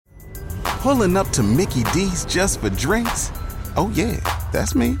Pulling up to Mickey D's just for drinks? Oh yeah,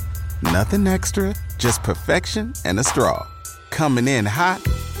 that's me. Nothing extra, just perfection and a straw. Coming in hot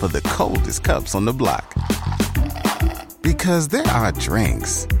for the coldest cups on the block. Because there are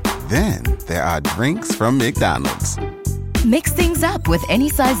drinks. Then there are drinks from McDonald's. Mix things up with any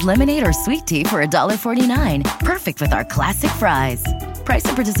size lemonade or sweet tea for $1.49. Perfect with our classic fries. Price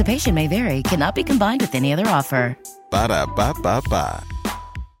and participation may vary. Cannot be combined with any other offer. Ba-da-ba-ba-ba.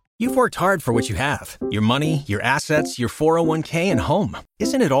 You've worked hard for what you have. Your money, your assets, your 401k, and home.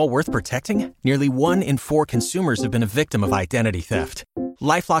 Isn't it all worth protecting? Nearly 1 in 4 consumers have been a victim of identity theft.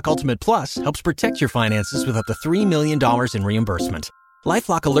 LifeLock Ultimate Plus helps protect your finances with up to $3 million in reimbursement.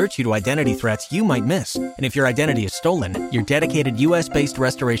 LifeLock alerts you to identity threats you might miss. And if your identity is stolen, your dedicated U.S.-based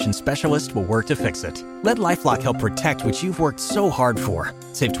restoration specialist will work to fix it. Let LifeLock help protect what you've worked so hard for.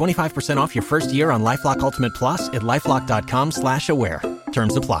 Save 25% off your first year on LifeLock Ultimate Plus at LifeLock.com/aware.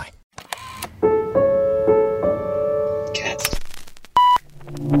 Terms apply. Cats.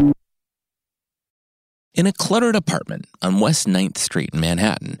 In a cluttered apartment on West 9th Street in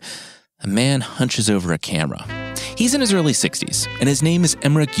Manhattan, a man hunches over a camera. He's in his early 60s, and his name is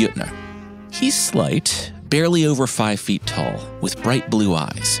Emerich Juettner. He's slight, barely over 5 feet tall, with bright blue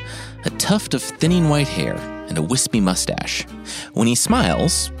eyes, a tuft of thinning white hair, and a wispy mustache. When he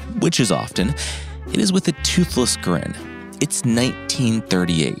smiles, which is often, it is with a toothless grin. It's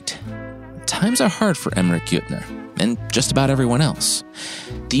 1938. Times are hard for Emerich Juettner, and just about everyone else.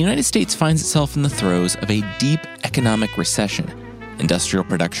 The United States finds itself in the throes of a deep economic recession. Industrial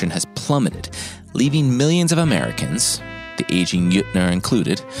production has plummeted, leaving millions of Americans, the aging Juettner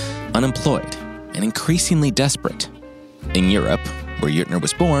included, unemployed and increasingly desperate. In Europe, where Juettner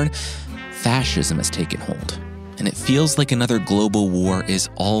was born, fascism has taken hold, and it feels like another global war is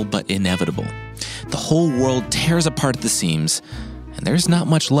all but inevitable. The whole world tears apart at the seams, and there's not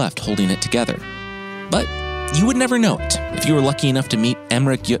much left holding it together. But you would never know it if you were lucky enough to meet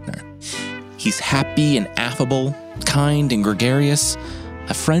Emerich Juettner. He's happy and affable, kind and gregarious,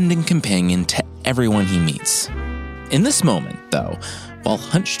 a friend and companion to everyone he meets. In this moment, though, while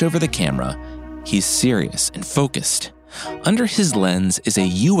hunched over the camera, he's serious and focused. Under his lens is a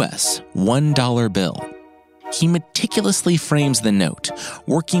U.S. $1 bill. He meticulously frames the note,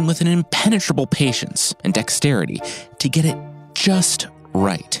 working with an impenetrable patience and dexterity to get it just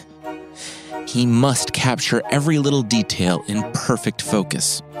right. He must capture every little detail in perfect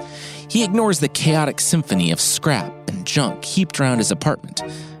focus. He ignores the chaotic symphony of scrap and junk heaped around his apartment,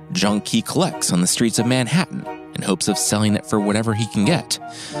 junk he collects on the streets of Manhattan in hopes of selling it for whatever he can get.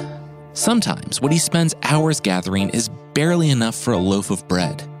 Sometimes what he spends hours gathering is barely enough for a loaf of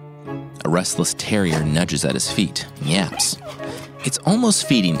bread. A restless terrier nudges at his feet and yaps. It's almost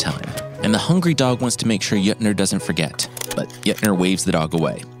feeding time, and the hungry dog wants to make sure Juettner doesn't forget, but Juettner waves the dog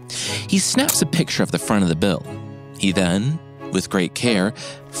away. He snaps a picture of the front of the bill. He then, with great care,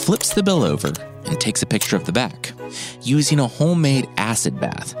 flips the bill over and takes a picture of the back. Using a homemade acid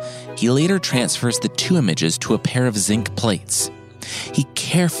bath, he later transfers the 2 images to a pair of zinc plates. He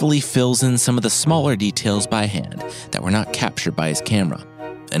carefully fills in some of the smaller details by hand that were not captured by his camera.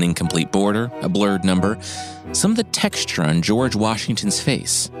 An incomplete border, a blurred number, some of the texture on George Washington's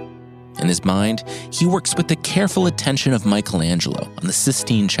face. In his mind, he works with the careful attention of Michelangelo on the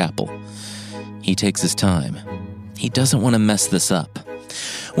Sistine Chapel. He takes his time. He doesn't want to mess this up.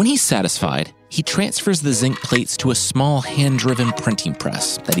 When he's satisfied, he transfers the zinc plates to a small hand-driven printing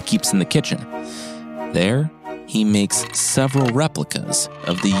press that he keeps in the kitchen. There, he makes several replicas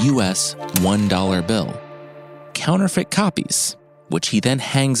of the U.S. $1 bill. Counterfeit copies, which he then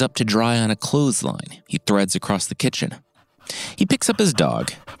hangs up to dry on a clothesline he threads across the kitchen. He picks up his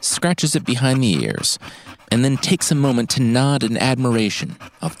dog, scratches it behind the ears, and then takes a moment to nod in admiration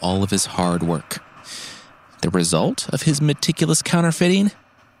of all of his hard work. The result of his meticulous counterfeiting?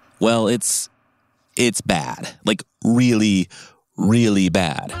 Well, it's bad. Like, really, really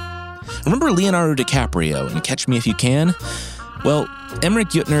bad. Remember Leonardo DiCaprio in Catch Me If You Can? Well,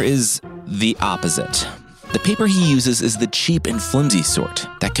 Emerich Juettner is the opposite. The paper he uses is the cheap and flimsy sort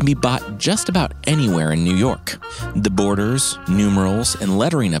that can be bought just about anywhere in New York. The borders, numerals, and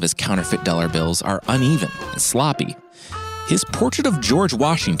lettering of his counterfeit dollar bills are uneven and sloppy. His portrait of George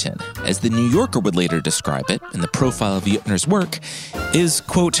Washington, as the New Yorker would later describe it in the profile of Juettner's work, is,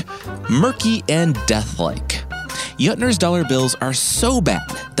 quote, murky and death-like. Juettner's dollar bills are so bad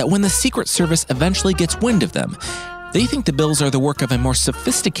that when the Secret Service eventually gets wind of them, they think the bills are the work of a more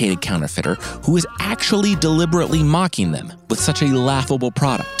sophisticated counterfeiter who is actually deliberately mocking them with such a laughable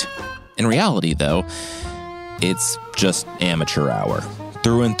product. In reality, though, it's just amateur hour,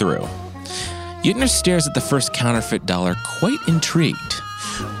 through and through. Juettner stares at the first counterfeit dollar quite intrigued.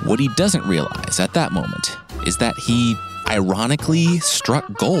 What he doesn't realize at that moment is that he ironically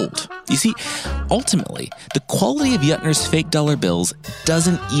struck gold. You see, ultimately, the quality of Juettner's fake dollar bills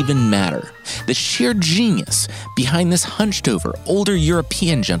doesn't even matter. The sheer genius behind this hunched-over, older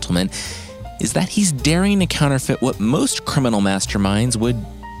European gentleman is that he's daring to counterfeit what most criminal masterminds would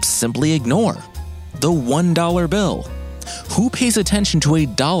simply ignore: the $1 bill. Who pays attention to a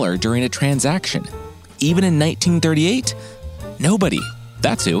dollar during a transaction? Even in 1938? Nobody.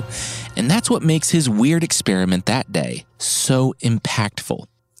 That's who. And that's what makes his weird experiment that day so impactful.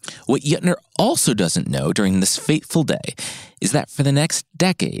 What Juettner also doesn't know during this fateful day is that for the next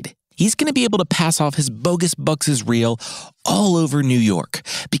decade, he's going to be able to pass off his bogus Bucks' reel all over New York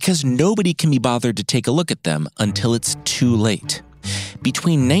because nobody can be bothered to take a look at them until it's too late.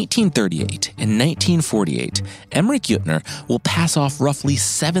 Between 1938 and 1948, Emerich Juettner will pass off roughly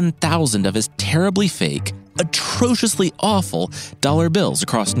 7,000 of his terribly fake, atrociously awful dollar bills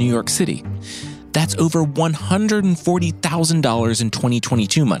across New York City. That's over $140,000 in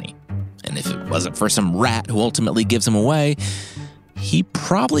 2022 money. And if it wasn't for some rat who ultimately gives him away, he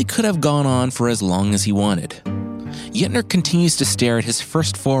probably could have gone on for as long as he wanted. Juettner continues to stare at his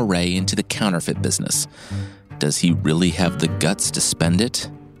first foray into the counterfeit business. Does he really have the guts to spend it?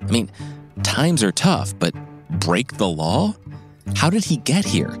 I mean, times are tough, but break the law? How did he get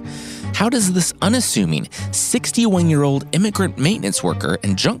here? How does this unassuming 61-year-old immigrant maintenance worker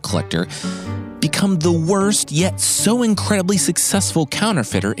and junk collector become the worst yet so incredibly successful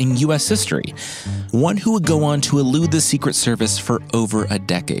counterfeiter in U.S. history? One who would go on to elude the Secret Service for over a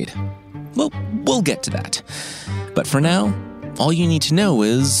decade. Well, we'll get to that. But for now, all you need to know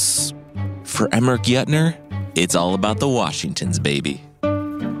is, for Emerich Juettner, it's all about the Washingtons, baby.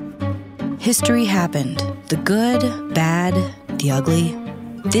 History happened. The good, bad, the ugly.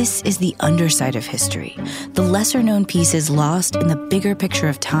 This is the underside of history, the lesser-known pieces lost in the bigger picture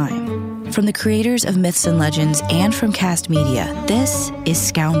of time. From the creators of myths and legends and from Cast Media, this is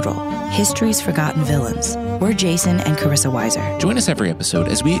Scoundrel, History's Forgotten Villains. We're Jason and Carissa Weiser. Join us every episode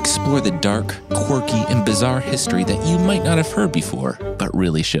as we explore the dark, quirky, and bizarre history that you might not have heard before, but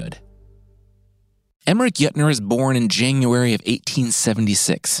really should. Emerich Juettner is born in January of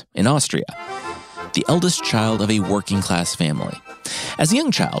 1876 in Austria, the eldest child of a working-class family. As a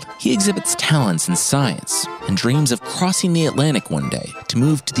young child, he exhibits talents in science and dreams of crossing the Atlantic one day to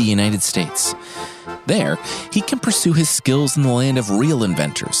move to the United States. There, he can pursue his skills in the land of real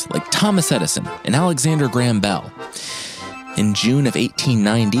inventors like Thomas Edison and Alexander Graham Bell. In June of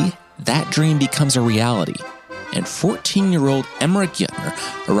 1890, that dream becomes a reality, and 14-year-old Emerich Juettner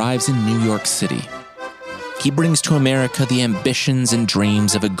arrives in New York City. He brings to America the ambitions and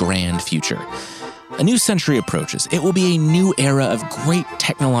dreams of a grand future. A new century approaches. It will be a new era of great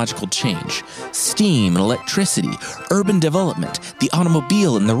technological change. Steam and electricity, urban development, the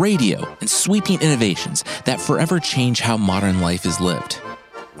automobile and the radio, and sweeping innovations that forever change how modern life is lived.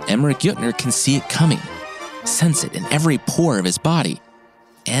 Emerich Juettner can see it coming, sense it in every pore of his body.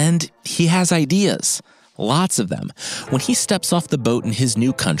 And he has ideas. Lots of them. When he steps off the boat in his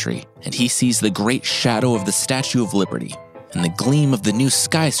new country and he sees the great shadow of the Statue of Liberty and the gleam of the new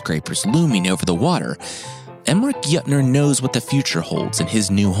skyscrapers looming over the water, Emerich Juettner knows what the future holds in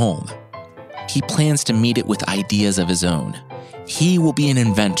his new home. He plans to meet it with ideas of his own. He will be an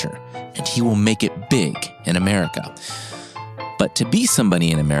inventor, and he will make it big in America. But to be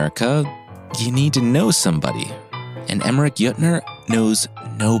somebody in America, you need to know somebody. And Emerich Juettner knows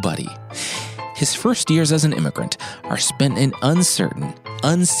nobody. His first years as an immigrant are spent in uncertain,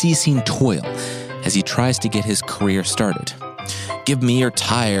 unceasing toil as he tries to get his career started. Give me your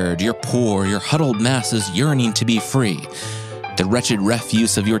tired, your poor, your huddled masses yearning to be free. The wretched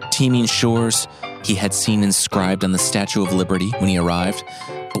refuse of your teeming shores he had seen inscribed on the Statue of Liberty when he arrived.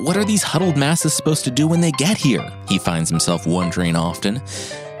 But what are these huddled masses supposed to do when they get here? He finds himself wondering often.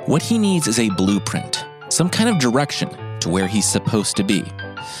 What he needs is a blueprint, some kind of direction to where he's supposed to be.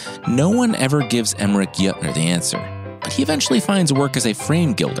 No one ever gives Emerich Juettner the answer, but he eventually finds work as a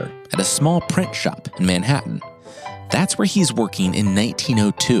frame gilder at a small print shop in Manhattan. That's where he's working in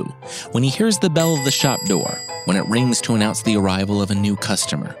 1902, when he hears the bell of the shop door, when it rings to announce the arrival of a new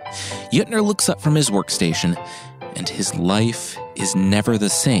customer. Juettner looks up from his workstation, and his life is never the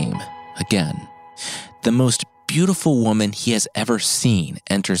same again. The most beautiful woman he has ever seen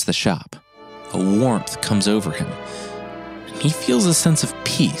enters the shop. A warmth comes over him. He feels a sense of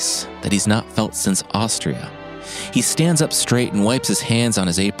peace that he's not felt since Austria. He stands up straight and wipes his hands on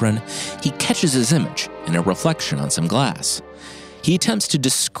his apron. He catches his image in a reflection on some glass. He attempts to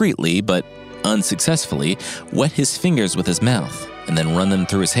discreetly, but unsuccessfully, wet his fingers with his mouth and then run them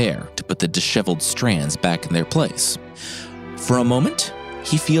through his hair to put the disheveled strands back in their place. For a moment,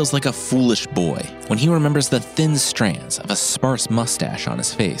 He feels like a foolish boy when he remembers the thin strands of a sparse mustache on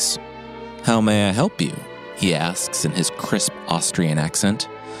his face. "How may I help you?" he asks in his crisp Austrian accent.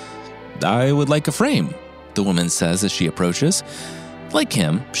 "I would like a frame," the woman says as she approaches. Like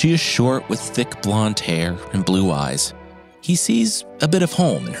him, she is short with thick blonde hair and blue eyes. He sees a bit of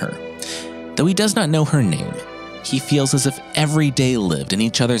home in her. Though he does not know her name, he feels as if every day lived in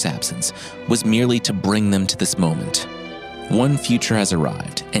each other's absence was merely to bring them to this moment. One future has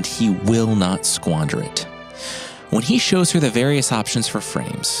arrived, and he will not squander it. When he shows her the various options for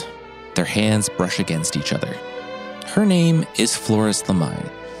frames, their hands brush against each other. Her name is Florence Lamine,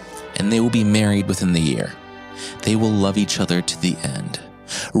 and they will be married within the year. They will love each other to the end.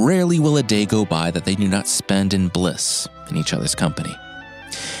 Rarely will a day go by that they do not spend in bliss in each other's company.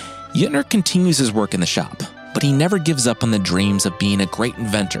 Juettner continues his work in the shop, but he never gives up on the dreams of being a great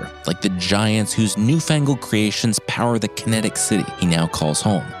inventor like the giants whose newfangled creations power the kinetic city he now calls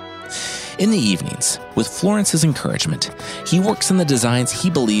home. In the evenings, with Florence's encouragement, he works on the designs he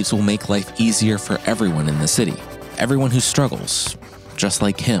believes will make life easier for everyone in the city, everyone who struggles, just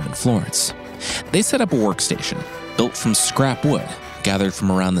like him and Florence. They set up a workstation, built from scrap wood, gathered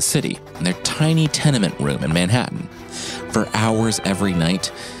from around the city, in their tiny tenement room in Manhattan. For hours every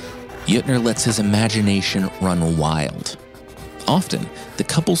night, Juettner lets his imagination run wild. Often, the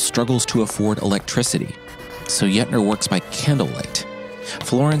couple struggles to afford electricity, so Juettner works by candlelight.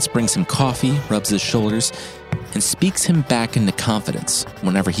 Florence brings him coffee, rubs his shoulders, and speaks him back into confidence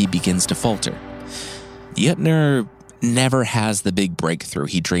whenever he begins to falter. Juettner never has the big breakthrough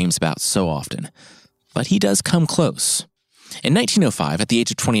he dreams about so often, but he does come close. In 1905, at the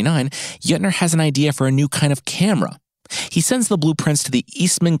age of 29, Juettner has an idea for a new kind of camera. He sends the blueprints to the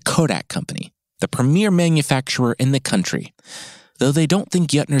Eastman Kodak Company, the premier manufacturer in the country. Though they don't think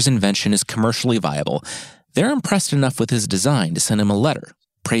Juettner's invention is commercially viable, they're impressed enough with his design to send him a letter,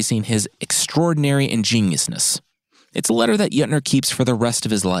 praising his extraordinary ingeniousness. It's a letter that Juettner keeps for the rest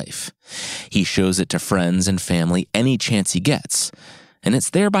of his life. He shows it to friends and family any chance he gets, and it's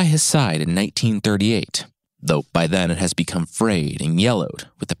there by his side in 1938. Though by then it has become frayed and yellowed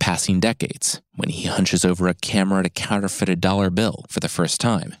with the passing decades when he hunches over a camera to counterfeit a dollar bill for the first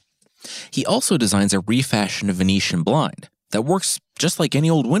time. He also designs a refashioned Venetian blind that works just like any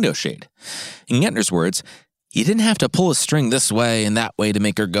old window shade. In Juettner's words, you didn't have to pull a string this way and that way to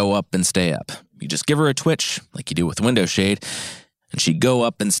make her go up and stay up. You just give her a twitch, like you do with a window shade, and she'd go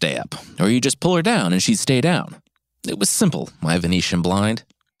up and stay up. Or you just pull her down and she'd stay down. It was simple, my Venetian blind.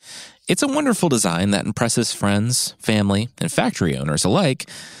 It's a wonderful design that impresses friends, family, and factory owners alike,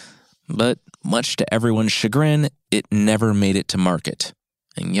 but much to everyone's chagrin, it never made it to market,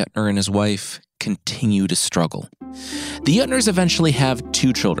 and Juettner and his wife continue to struggle. The Juettners eventually have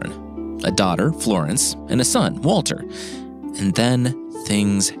 2 children, a daughter, Florence, and a son, Walter, and then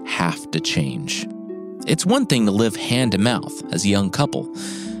things have to change. It's one thing to live hand to mouth as a young couple,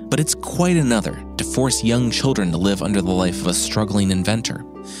 but it's quite another to force young children to live under the life of a struggling inventor.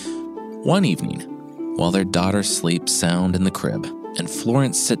 One evening, while their daughter sleeps sound in the crib and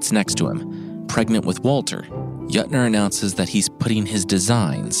Florence sits next to him, pregnant with Walter, Juettner announces that he's putting his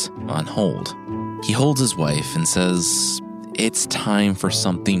designs on hold. He holds his wife and says, "It's time for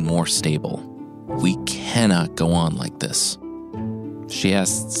something more stable. We cannot go on like this." She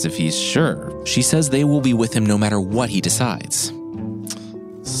asks if he's sure. She says they will be with him no matter what he decides.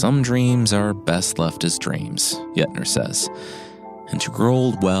 "Some dreams are best left as dreams," Juettner says. "And to grow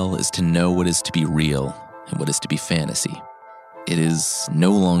old well is to know what is to be real and what is to be fantasy. It is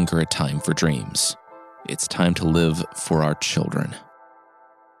no longer a time for dreams. It's time to live for our children."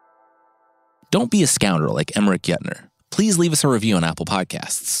 Don't be a scoundrel like Emerich Juettner. Please leave us a review on Apple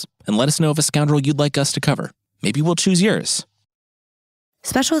Podcasts and let us know of a scoundrel you'd like us to cover. Maybe we'll choose yours.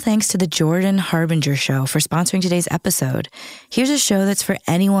 Special thanks to the Jordan Harbinger Show for sponsoring today's episode. Here's a show that's for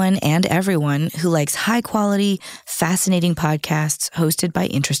anyone and everyone who likes high-quality, fascinating podcasts hosted by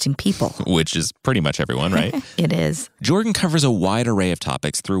interesting people. Which is pretty much everyone, right? It is. Jordan covers a wide array of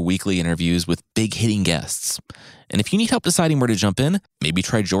topics through weekly interviews with big-hitting guests. And if you need help deciding where to jump in, maybe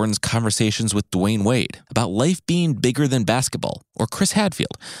try Jordan's conversations with Dwayne Wade about life being bigger than basketball, or Chris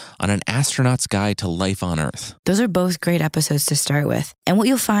Hadfield on An Astronaut's Guide to Life on Earth. Those are both great episodes to start with. And what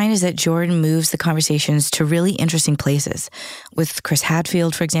you'll find is that Jordan moves the conversations to really interesting places. With Chris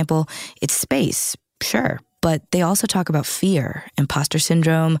Hadfield, for example, it's space, sure. But they also talk about fear, imposter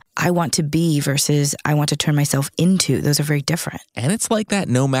syndrome, I want to be versus I want to turn myself into. Those are very different. And it's like that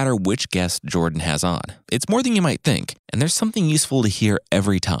no matter which guest Jordan has on. It's more than you might think, and there's something useful to hear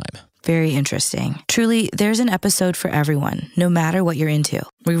every time. Very interesting. Truly, there's an episode for everyone, no matter what you're into.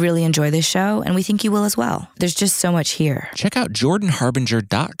 We really enjoy this show, and we think you will as well. There's just so much here. Check out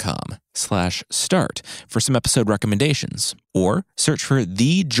jordanharbinger.com/start for some episode recommendations, or search for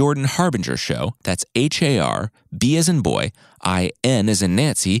The Jordan Harbinger Show, that's HARB as in boy, IN as in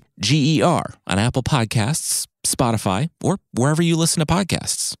Nancy, GER, on Apple Podcasts, Spotify, or wherever you listen to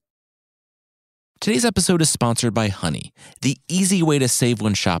podcasts. Today's episode is sponsored by Honey, the easy way to save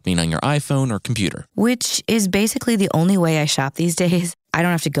when shopping on your iPhone or computer. Which is basically the only way I shop these days. I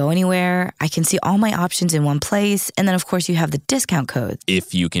don't have to go anywhere. I can see all my options in one place. And then, of course, you have the discount codes.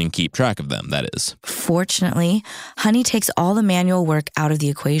 If you can keep track of them, that is. Fortunately, Honey takes all the manual work out of the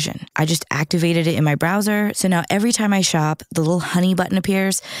equation. I just activated it in my browser, so now every time I shop, the little Honey button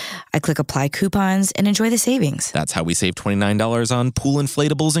appears. I click Apply Coupons and enjoy the savings. That's how we save $29 on pool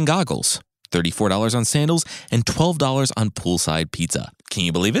inflatables and goggles, $34 on sandals, and $12 on poolside pizza. Can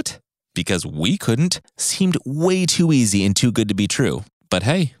you believe it? Because we couldn't. Seemed way too easy and too good to be true. But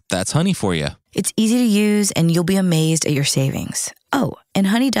hey, that's Honey for you. It's easy to use, and you'll be amazed at your savings. Oh, and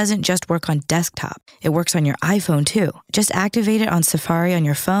Honey doesn't just work on desktop. It works on your iPhone, too. Just activate it on Safari on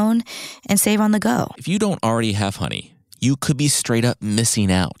your phone and save on the go. If you don't already have Honey, you could be straight up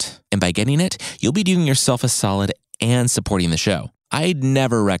missing out. And by getting it, you'll be doing yourself a solid and supporting the show. I'd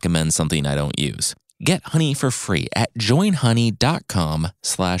never recommend something I don't use. Get Honey for free at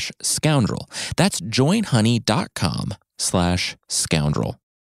joinhoney.com/scoundrel. That's joinhoney.com/scoundrel.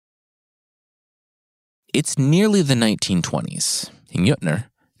 It's nearly the 1920s, and Juettner,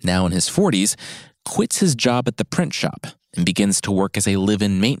 now in his 40s, quits his job at the print shop and begins to work as a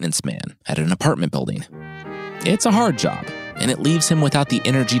live-in maintenance man at an apartment building. It's a hard job, and it leaves him without the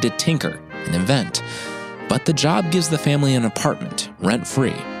energy to tinker and invent. But the job gives the family an apartment,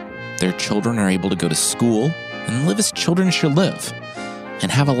 rent-free. Their children are able to go to school and live as children should live,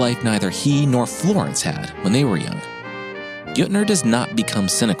 and have a life neither he nor Florence had when they were young. Juettner does not become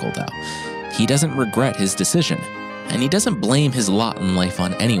cynical, though. He doesn't regret his decision, and he doesn't blame his lot in life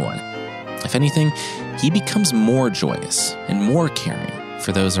on anyone. If anything, he becomes more joyous and more caring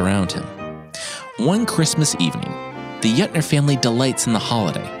for those around him. One Christmas evening, the Juettner family delights in the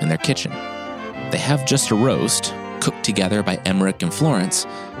holiday in their kitchen. They have just a roast, cooked together by Emerich and Florence,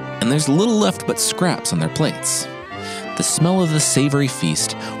 and there's little left but scraps on their plates. The smell of the savory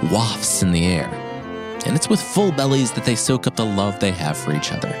feast wafts in the air, and it's with full bellies that they soak up the love they have for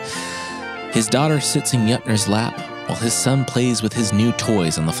each other. His daughter sits in Juettner's lap while his son plays with his new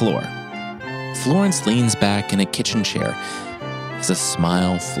toys on the floor. Florence leans back in a kitchen chair as a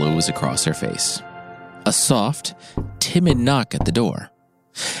smile flows across her face. A soft, timid knock at the door.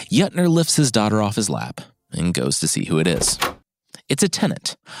 Juettner lifts his daughter off his lap and goes to see who it is. It's a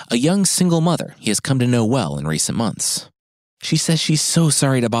tenant, a young single mother he has come to know well in recent months. She says she's so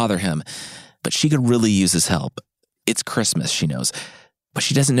sorry to bother him, but she could really use his help. It's Christmas, she knows, but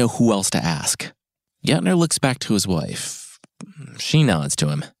she doesn't know who else to ask. Juettner looks back to his wife. She nods to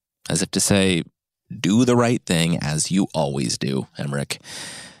him, as if to say, "Do the right thing as you always do, Emerich.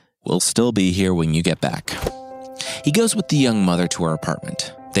 We'll still be here when you get back." He goes with the young mother to her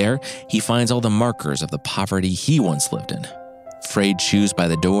apartment. There, he finds all the markers of the poverty he once lived in. Frayed shoes by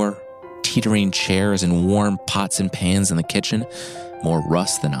the door, teetering chairs and warm pots and pans in the kitchen, more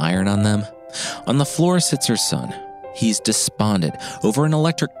rust than iron on them. On the floor sits her son. He's despondent over an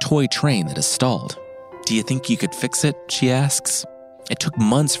electric toy train that is stalled. "Do you think you could fix it?" she asks. It took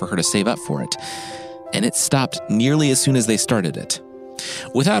months for her to save up for it, and it stopped nearly as soon as they started it.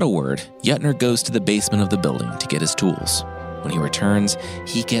 Without a word, Juettner goes to the basement of the building to get his tools. When he returns,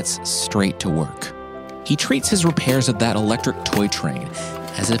 he gets straight to work. He treats his repairs of that electric toy train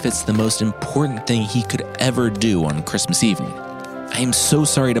as if it's the most important thing he could ever do on Christmas evening. "I am so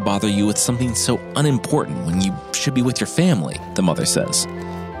sorry to bother you with something so unimportant when you should be with your family," the mother says.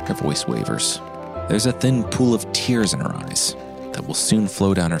 Her voice wavers. There's a thin pool of tears in her eyes that will soon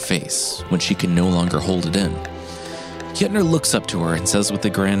flow down her face when she can no longer hold it in. Juettner looks up to her and says with a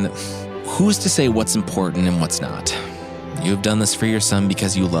grin, "Who's to say what's important and what's not? You have done this for your son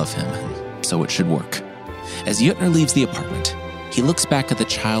because you love him, so it should work." As Juettner leaves the apartment, he looks back at the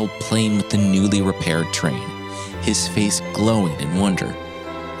child playing with the newly repaired train, his face glowing in wonder.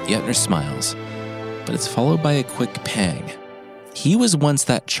 Juettner smiles, but it's followed by a quick pang. He was once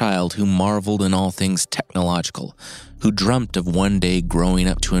that child who marveled in all things technological, who dreamt of one day growing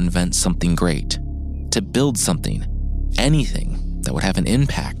up to invent something great, to build something, anything that would have an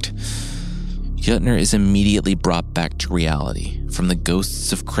impact. Juettner is immediately brought back to reality, from the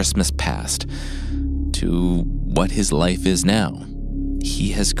ghosts of Christmas past to what his life is now.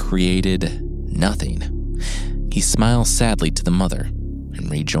 He has created nothing. He smiles sadly to the mother,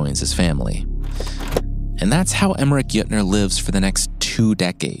 and rejoins his family. And that's how Emerich Juettner lives for the next 2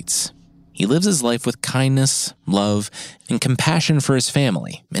 decades. He lives his life with kindness, love, and compassion for his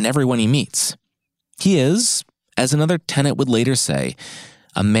family and everyone he meets. He is, as another tenant would later say,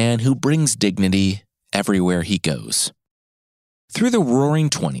 a man who brings dignity everywhere he goes. Through the roaring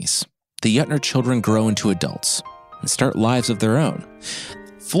 20s, the Juettner children grow into adults and start lives of their own.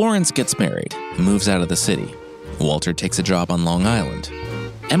 Florence gets married and moves out of the city. Walter takes a job on Long Island.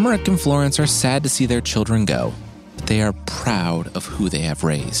 Emerich and Florence are sad to see their children go, but they are proud of who they have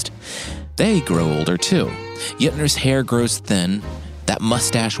raised. They grow older too. Juettner's hair grows thin, that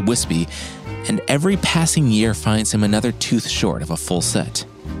mustache wispy, and every passing year finds him another tooth short of a full set.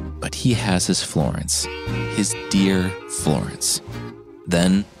 But he has his Florence, his dear Florence.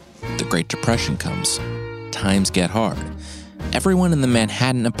 Then, the Great Depression comes. Times get hard. Everyone in the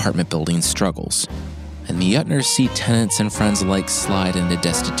Manhattan apartment building struggles, and the Juettners see tenants and friends alike slide into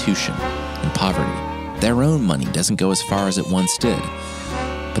destitution and poverty. Their own money doesn't go as far as it once did,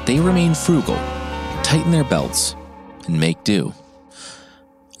 but they remain frugal, tighten their belts, and make do.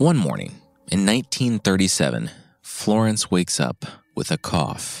 One morning, in 1937, Florence wakes up with a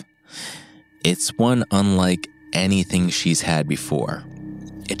cough. It's one unlike anything she's had before.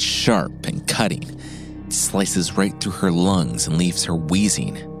 It's sharp and cutting. It slices right through her lungs and leaves her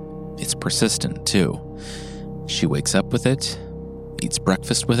wheezing. It's persistent, too. She wakes up with it, eats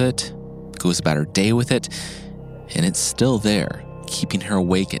breakfast with it, goes about her day with it, and it's still there, keeping her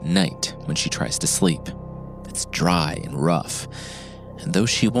awake at night when she tries to sleep. It's dry and rough, and though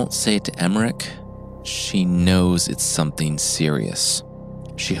she won't say it to Emerich, she knows it's something serious.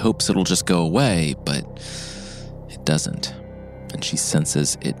 She hopes it'll just go away, but it doesn't, and she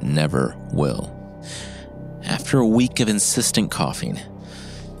senses it never will. After a week of insistent coughing,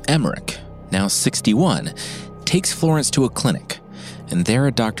 Emerich, now 61, takes Florence to a clinic, and there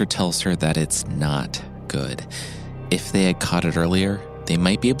a doctor tells her that it's not good. If they had caught it earlier, they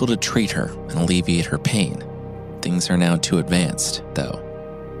might be able to treat her and alleviate her pain. Things are now too advanced,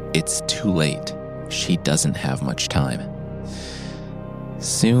 though. It's too late. She doesn't have much time.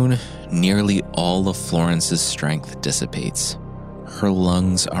 Soon, nearly all of Florence's strength dissipates. Her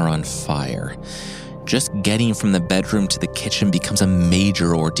lungs are on fire. Just getting from the bedroom to the kitchen becomes a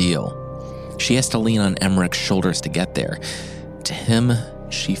major ordeal. She has to lean on Emerich's shoulders to get there. To him,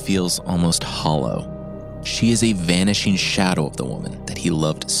 she feels almost hollow. She is a vanishing shadow of the woman that he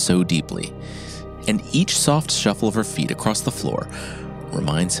loved so deeply. And each soft shuffle of her feet across the floor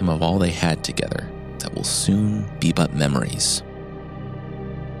reminds him of all they had together that will soon be but memories.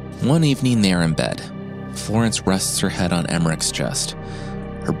 One evening they are in bed. Florence rests her head on Emerich's chest.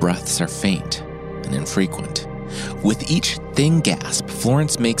 Her breaths are faint and infrequent. With each thin gasp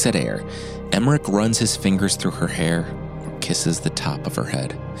Florence makes at air, Emerich runs his fingers through her hair or kisses the top of her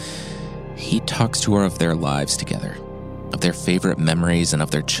head. He talks to her of their lives together, of their favorite memories and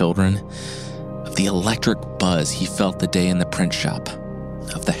of their children, of the electric buzz he felt the day in the print shop,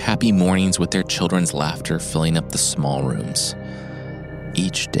 of the happy mornings with their children's laughter filling up the small rooms.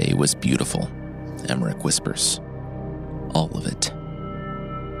 Each day was beautiful, Emerich whispers. All of it.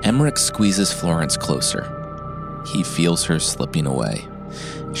 Emerich squeezes Florence closer. He feels her slipping away.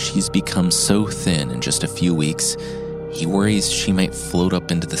 She's become so thin in just a few weeks, he worries she might float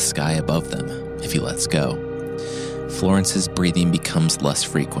up into the sky above them if he lets go. Florence's breathing becomes less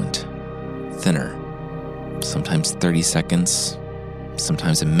frequent, thinner, sometimes 30 seconds,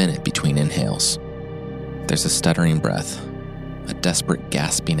 sometimes a minute between inhales. There's a stuttering breath, a desperate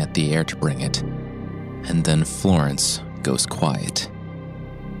gasping at the air to bring it, and then Florence goes quiet.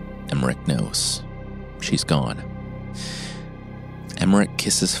 Emerich knows. She's gone. Emerich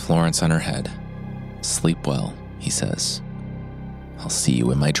kisses Florence on her head. Sleep well, he says. I'll see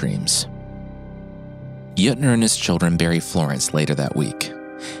you in my dreams. Juettner and his children bury Florence later that week.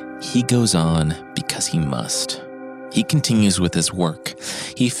 He goes on because he must. He continues with his work.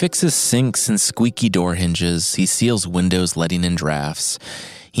 He fixes sinks and squeaky door hinges. He seals windows letting in drafts.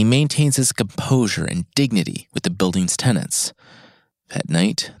 He maintains his composure and dignity with the building's tenants. At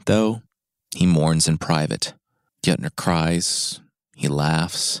night, though, he mourns in private. Juettner cries, he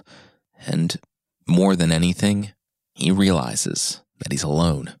laughs, and more than anything, he realizes that he's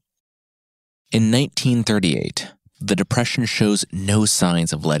alone. In 1938, the Depression shows no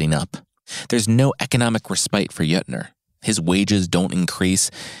signs of letting up. There's no economic respite for Juettner. His wages don't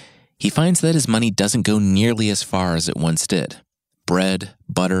increase. He finds that his money doesn't go nearly as far as it once did. Bread,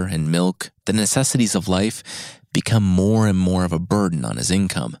 butter, and milk, the necessities of life, become more and more of a burden on his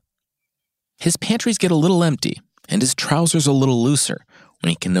income. His pantries get a little empty, and his trousers a little looser when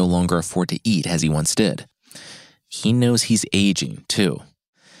he can no longer afford to eat as he once did. he knows he's aging, too.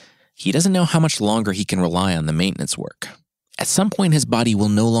 He doesn't know how much longer he can rely on the maintenance work. At some point, his body will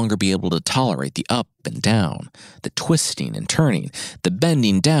no longer be able to tolerate the up and down, the twisting and turning, the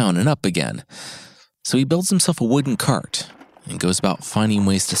bending down and up again. So he builds himself a wooden cart and goes about finding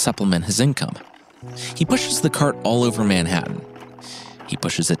ways to supplement his income. He pushes the cart all over Manhattan. He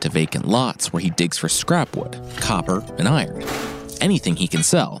pushes it to vacant lots where he digs for scrap wood, copper, and iron. Anything he can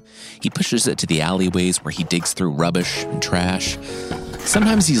sell. He pushes it to the alleyways where he digs through rubbish and trash.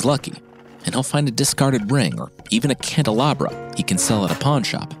 Sometimes he's lucky, and he'll find a discarded ring or even a candelabra he can sell at a pawn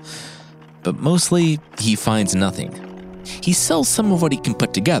shop. But mostly, he finds nothing. He sells some of what he can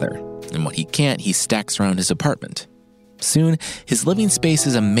put together, and what he can't, he stacks around his apartment. Soon, his living space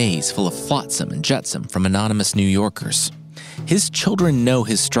is a maze full of flotsam and jetsam from anonymous New Yorkers. His children know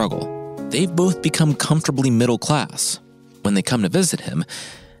his struggle. They've both become comfortably middle class. When they come to visit him,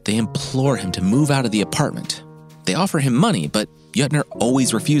 they implore him to move out of the apartment. They offer him money, but Juettner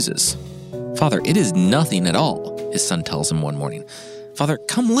always refuses. "Father, it is nothing at all," his son tells him one morning. "Father,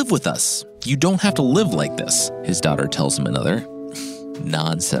 come live with us. You don't have to live like this," his daughter tells him another.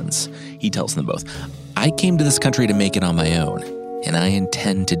 "Nonsense," he tells them both. "I came to this country to make it on my own, and I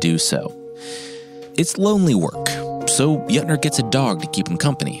intend to do so." It's lonely work, so Juettner gets a dog to keep him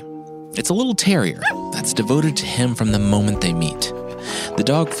company. It's a little terrier that's devoted to him from the moment they meet. The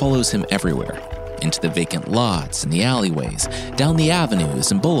dog follows him everywhere, into the vacant lots and the alleyways, down the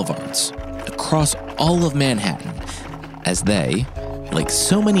avenues and boulevards, across all of Manhattan, as they, like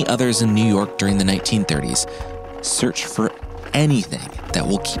so many others in New York during the 1930s, search for anything that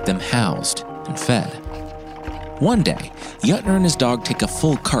will keep them housed and fed. One day, Juettner and his dog take a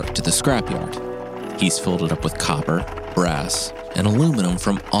full cart to the scrapyard. He's filled it up with copper, brass, and aluminum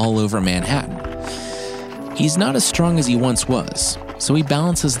from all over Manhattan. He's not as strong as he once was, so he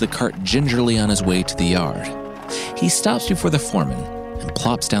balances the cart gingerly on his way to the yard. He stops before the foreman and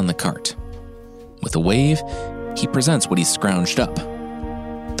plops down the cart. With a wave, he presents what he's scrounged up.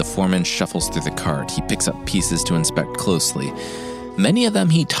 The foreman shuffles through the cart. He picks up pieces to inspect closely. Many of them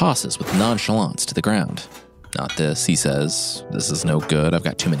he tosses with nonchalance to the ground. "Not this," he says. "This is no good. I've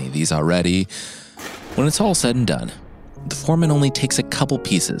got too many of these already." When it's all said and done, the foreman only takes a couple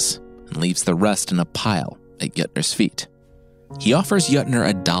pieces and leaves the rest in a pile at Juettner's feet. He offers Juettner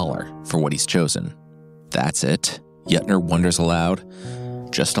 $1 for what he's chosen. That's it? Juettner wonders aloud.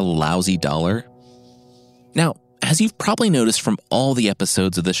 Just a lousy $1? Now, as you've probably noticed from all the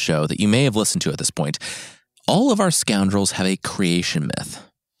episodes of this show that you may have listened to at this point, all of our scoundrels have a creation myth.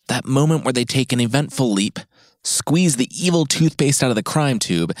 That moment where they take an eventful leap, squeeze the evil toothpaste out of the crime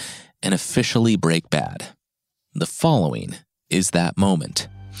tube, and officially break bad. The following is that moment.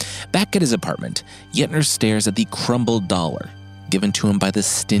 Back at his apartment, Juettner stares at the crumbled $1 given to him by the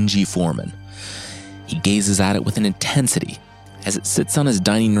stingy foreman. He gazes at it with an intensity as it sits on his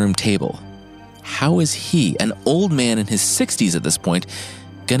dining room table. How is he, an old man in his 60s at this point,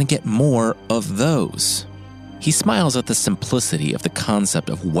 gonna get more of those? He smiles at the simplicity of the concept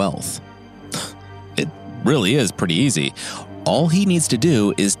of wealth. It really is pretty easy. All he needs to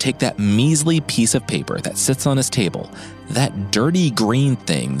do is take that measly piece of paper that sits on his table, that dirty green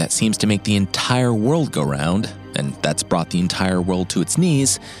thing that seems to make the entire world go round, and that's brought the entire world to its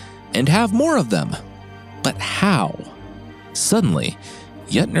knees, and have more of them. But how? Suddenly,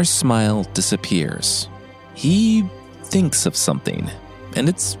 Juettner's smile disappears. He thinks of something, and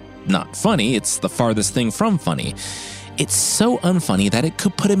it's not funny, it's the farthest thing from funny. It's so unfunny that it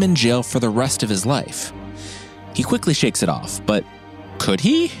could put him in jail for the rest of his life. He quickly shakes it off, but could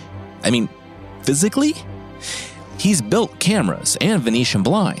he? I mean, physically? He's built cameras and Venetian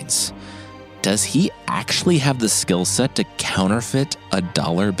blinds. Does he actually have the skill set to counterfeit a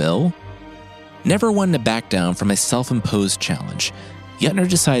 $1 bill? Never one to back down from a self-imposed challenge, Juettner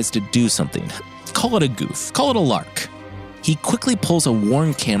decides to do something. Call it a goof, call it a lark. He quickly pulls a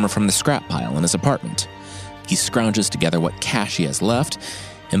worn camera from the scrap pile in his apartment. He scrounges together what cash he has left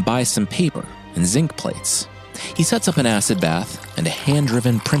and buys some paper and zinc plates. He sets up an acid bath and a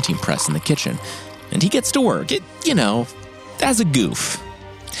hand-driven printing press in the kitchen, and he gets to work, as a goof.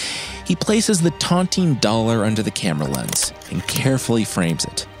 He places the taunting $1 under the camera lens and carefully frames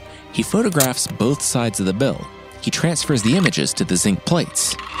it. He photographs both sides of the bill. He transfers the images to the zinc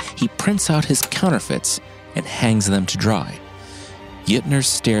plates. He prints out his counterfeits and hangs them to dry. Juettner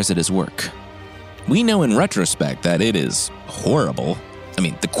stares at his work. We know in retrospect that it is horrible. I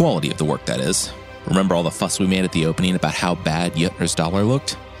mean, the quality of the work, that is. Remember all the fuss we made at the opening about how bad Juettner's $1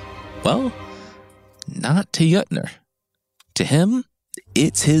 looked? Well, not to Juettner. To him,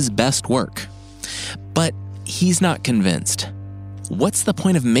 it's his best work. But he's not convinced. What's the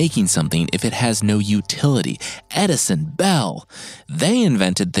point of making something if it has no utility? Edison, Bell, they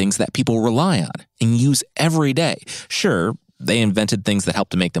invented things that people rely on and use every day. Sure, they invented things that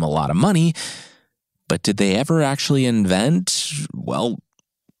helped to make them a lot of money, but did they ever actually invent, well,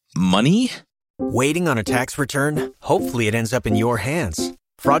 money? Waiting on a tax return? Hopefully it ends up in your hands.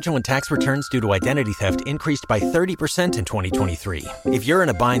 Fraudulent tax returns due to identity theft increased by 30% in 2023. If you're in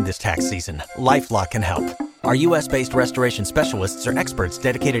a bind this tax season, LifeLock can help. Our U.S.-based restoration specialists are experts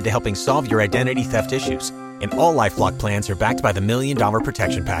dedicated to helping solve your identity theft issues. And all LifeLock plans are backed by the $1 Million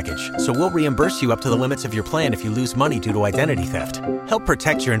Protection Package. So we'll reimburse you up to the limits of your plan if you lose money due to identity theft. Help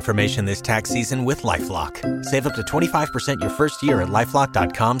protect your information this tax season with LifeLock. Save up to 25% your first year at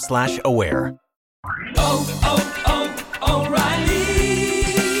LifeLock.com/aware. O'Reilly.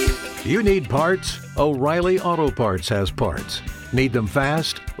 You need parts? O'Reilly Auto Parts has parts. Need them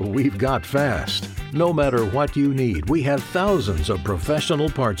fast? We've got fast. No matter what you need, we have thousands of professional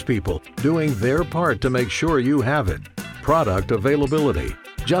parts people doing their part to make sure you have it. Product availability.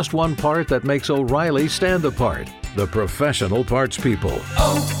 Just one part that makes O'Reilly stand apart. The professional parts people.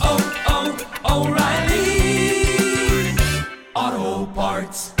 O'Reilly Auto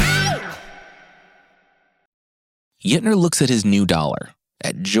Parts. Juettner looks at his new dollar,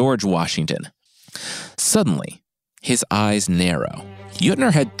 at George Washington. Suddenly, his eyes narrow.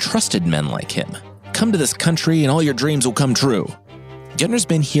 Juettner had trusted men like him. Come to this country and all your dreams will come true. Juettner's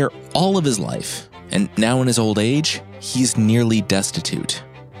been here all of his life, and now in his old age, he's nearly destitute.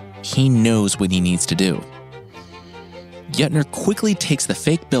 He knows what he needs to do. Juettner quickly takes the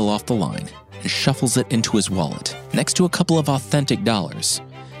fake bill off the line and shuffles it into his wallet, next to a couple of authentic dollars.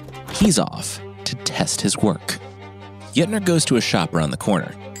 He's off to test his work. Juettner goes to a shop around the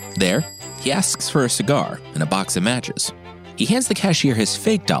corner. There, he asks for a cigar and a box of matches. He hands the cashier his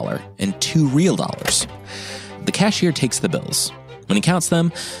fake dollar and 2 real dollars. The cashier takes the bills. When he counts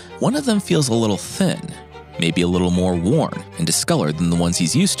them, one of them feels a little thin, maybe a little more worn and discolored than the ones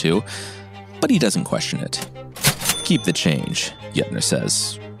he's used to, but he doesn't question it. "Keep the change," Juettner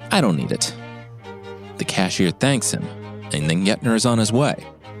says. "I don't need it." The cashier thanks him, and then Juettner is on his way.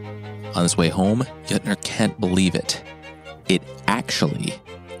 On his way home, Juettner can't believe it. It actually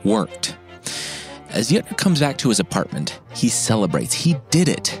worked. As Juettner comes back to his apartment, he celebrates. He did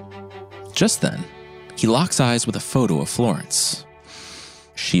it. Just then, he locks eyes with a photo of Florence.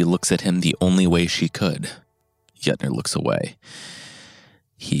 She looks at him the only way she could. Juettner looks away.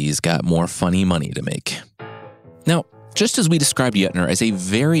 He's got more funny money to make. Now, just as we described Juettner as a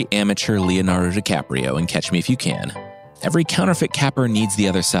very amateur Leonardo DiCaprio in Catch Me If You Can, every counterfeit capper needs the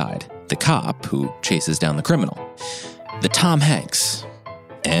other side, the cop who chases down the criminal. The Tom Hanks.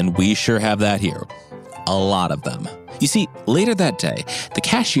 And we sure have that here. A lot of them. You see, later that day, the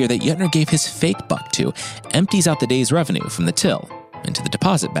cashier that Juettner gave his fake buck to empties out the day's revenue from the till into the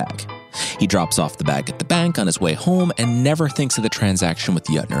deposit bag. He drops off the bag at the bank on his way home and never thinks of the transaction with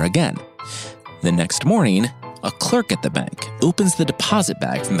Juettner again. The next morning, a clerk at the bank opens the deposit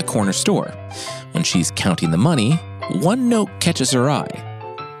bag from the corner store. When she's counting the money, one note catches her eye.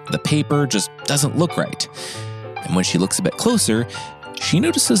 The paper just doesn't look right. And when she looks a bit closer, she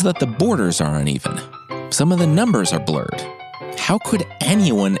notices that the borders are uneven. Some of the numbers are blurred. How could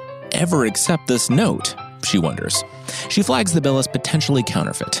anyone ever accept this note? She wonders. She flags the bill as potentially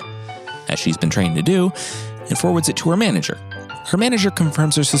counterfeit, as she's been trained to do, and forwards it to her manager. Her manager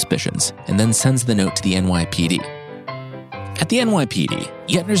confirms her suspicions and then sends the note to the NYPD. At the NYPD,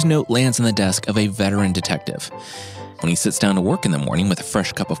 Juettner's note lands on the desk of a veteran detective. When he sits down to work in the morning with a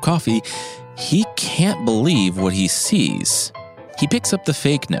fresh cup of coffee, he can't believe what he sees. He picks up the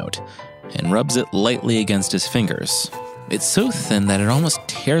fake note and rubs it lightly against his fingers. It's so thin that it almost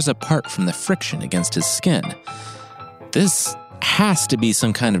tears apart from the friction against his skin. This has to be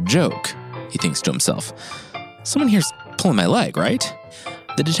some kind of joke, he thinks to himself. Someone here's pulling my leg, right?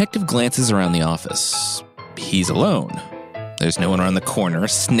 The detective glances around the office. He's alone. There's no one around the corner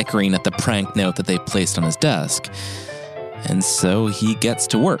snickering at the prank note that they placed on his desk. And so he gets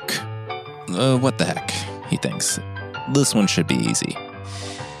to work. What the heck, he thinks. This one should be easy.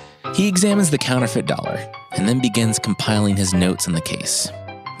 He examines the counterfeit dollar and then begins compiling his notes on the case.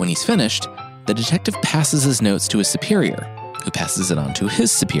 When he's finished, the detective passes his notes to his superior, who passes it on to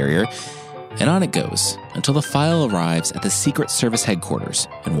his superior, and on it goes until the file arrives at the Secret Service headquarters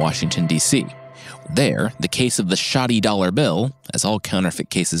in Washington, D.C. There, the case of the shoddy dollar bill, as all counterfeit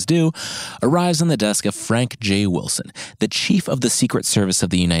cases do, arrives on the desk of Frank J. Wilson, the chief of the Secret Service of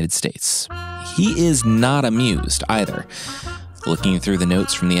the United States. He is not amused either. Looking through the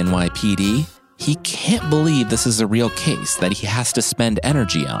notes from the NYPD, He can't believe this is a real case that he has to spend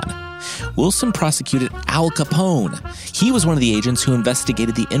energy on. Wilson prosecuted Al Capone. He was one of the agents who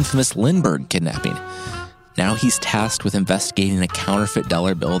investigated the infamous Lindbergh kidnapping. Now he's tasked with investigating a counterfeit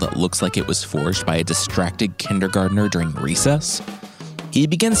dollar bill that looks like it was forged by a distracted kindergartner during recess. He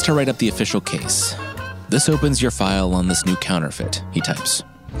begins to write up the official case. "This opens your file on this new counterfeit," he types.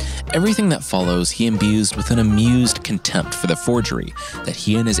 Everything that follows he imbues with an amused contempt for the forgery that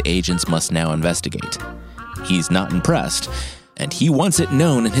he and his agents must now investigate. He's not impressed, and he wants it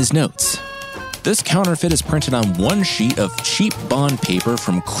known in his notes. "This counterfeit is printed on one sheet of cheap bond paper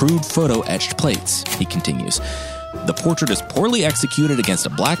from crude photo-etched plates," he continues. "The portrait is poorly executed against a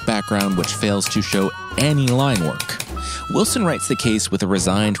black background which fails to show any line work." Wilson writes the case with a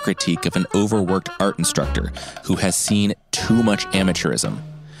resigned critique of an overworked art instructor who has seen too much amateurism.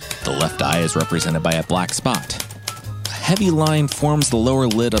 The left eye is represented by a black spot. A heavy line forms the lower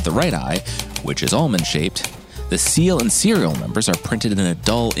lid of the right eye, which is almond-shaped. The seal and serial numbers are printed in a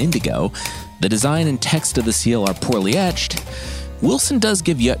dull indigo. The design and text of the seal are poorly etched. Wilson does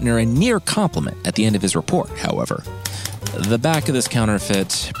give Juettner a near compliment at the end of his report, however. The back of this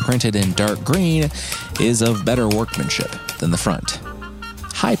counterfeit, printed in dark green, is of better workmanship than the front.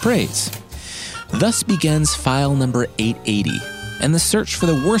 High praise. Thus begins file number 880, and the search for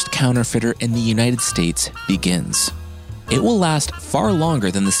the worst counterfeiter in the United States begins. It will last far longer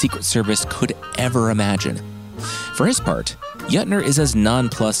than the Secret Service could ever imagine. For his part, Juettner is as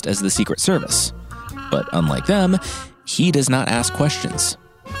nonplussed as the Secret Service. But unlike them, he does not ask questions.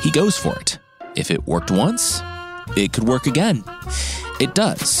 He goes for it. If it worked once, it could work again. It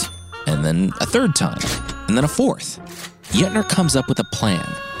does. And then a third time. And then a fourth. Juettner comes up with a plan.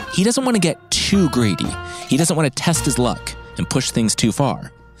 He doesn't want to get too greedy. He doesn't want to test his luck and push things too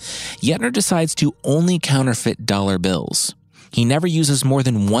far. Juettner decides to only counterfeit dollar bills. He never uses more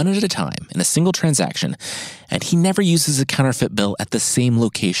than one at a time in a single transaction, and he never uses a counterfeit bill at the same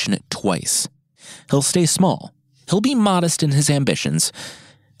location twice. He'll stay small. He'll be modest in his ambitions,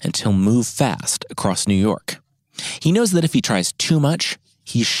 and he'll move fast across New York. He knows that if he tries too much,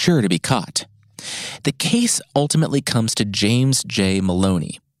 he's sure to be caught. The case ultimately comes to James J.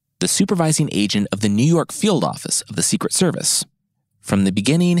 Maloney, the supervising agent of the New York field office of the Secret Service. From the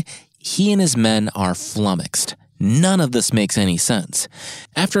beginning, he and his men are flummoxed. None of this makes any sense.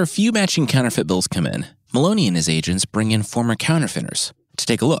 After a few matching counterfeit bills come in, Maloney and his agents bring in former counterfeiters to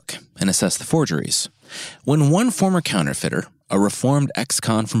take a look and assess the forgeries. When one former counterfeiter, a reformed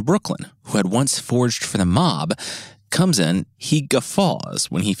ex-con from Brooklyn who had once forged for the mob, comes in, he guffaws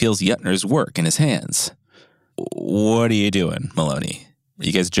when he feels Juettner's work in his hands. "What are you doing, Maloney? Are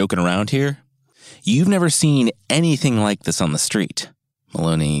you guys joking around here? You've never seen anything like this on the street."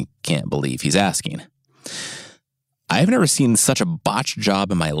 Maloney can't believe he's asking. "I've never seen such a botched job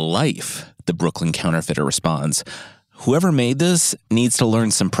in my life," the Brooklyn counterfeiter responds. "Whoever made this needs to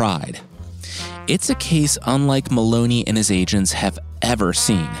learn some pride." It's a case unlike Maloney and his agents have ever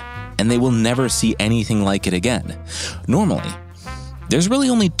seen, and they will never see anything like it again. Normally, there's really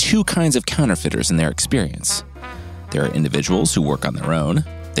only two kinds of counterfeiters in their experience. There are individuals who work on their own.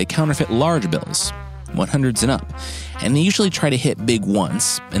 They counterfeit large bills, 100s and up, and they usually try to hit big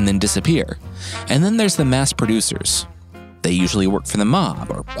once and then disappear. And then there's the mass producers. They usually work for the mob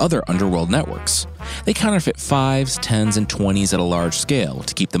or other underworld networks. They counterfeit 5s, 10s, and 20s at a large scale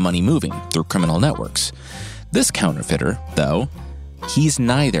to keep the money moving through criminal networks. This counterfeiter, though, he's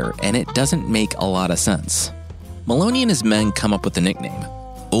neither, and it doesn't make a lot of sense. Maloney and his men come up with the nickname,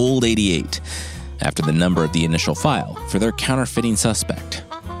 Old 88, after the number of the initial file for their counterfeiting suspect.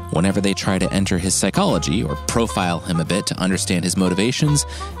 Whenever they try to enter his psychology or profile him a bit to understand his motivations,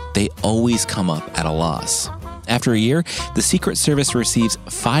 they always come up at a loss. After a year, the Secret Service receives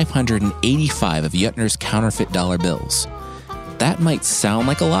 585 of Juettner's counterfeit dollar bills. That might sound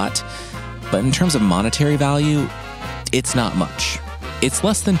like a lot, but in terms of monetary value, it's not much. It's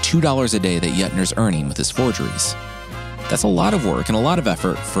less than $2 a day that Juettner's earning with his forgeries. That's a lot of work and a lot of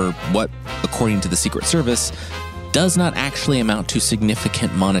effort for what, according to the Secret Service, does not actually amount to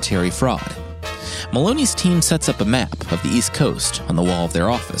significant monetary fraud. Maloney's team sets up a map of the East Coast on the wall of their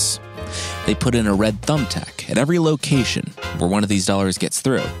office. They put in a red thumbtack at every location where one of these dollars gets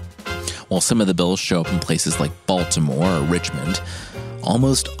through. While some of the bills show up in places like Baltimore or Richmond,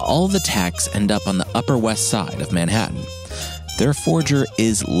 almost all the tacks end up on the Upper West Side of Manhattan. Their forger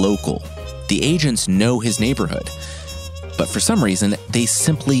is local. The agents know his neighborhood. But for some reason, they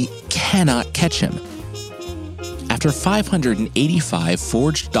simply cannot catch him. After 585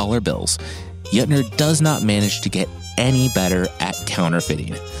 forged dollar bills, Juettner does not manage to get any better at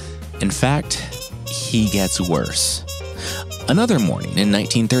counterfeiting. In fact, he gets worse. Another morning in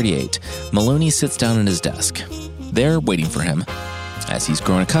 1938, Maloney sits down at his desk. There, waiting for him, as he's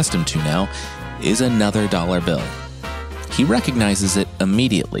grown accustomed to now, is another dollar bill. He recognizes it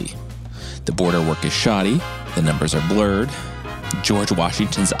immediately. The border work is shoddy, the numbers are blurred, George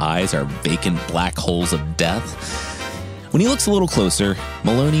Washington's eyes are vacant black holes of death. When he looks a little closer,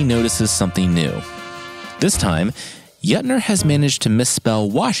 Maloney notices something new. This time, Juettner has managed to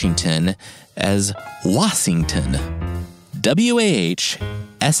misspell Washington as Wassington. Wahsington.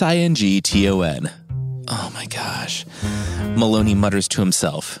 Oh my gosh. Maloney mutters to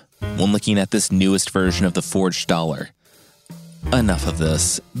himself when looking at this newest version of the forged dollar. Enough of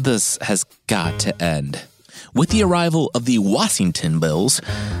this. This has got to end. With the arrival of the Washington bills,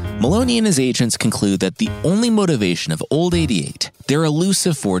 Maloney and his agents conclude that the only motivation of Old 88, their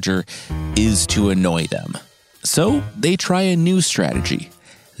elusive forger, is to annoy them. So they try a new strategy.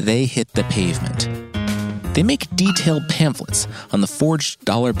 They hit the pavement. They make detailed pamphlets on the forged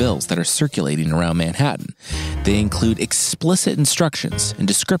dollar bills that are circulating around Manhattan. They include explicit instructions and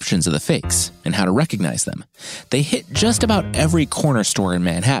descriptions of the fakes and how to recognize them. They hit just about every corner store in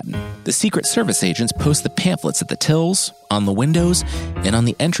Manhattan. The Secret Service agents post the pamphlets at the tills, on the windows, and on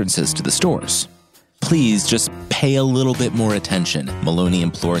the entrances to the stores. Please just pay a little bit more attention, Maloney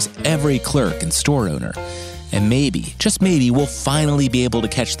implores every clerk and store owner. And maybe, just maybe, we'll finally be able to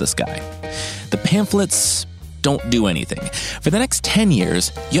catch this guy. The pamphlets don't do anything. For the next 10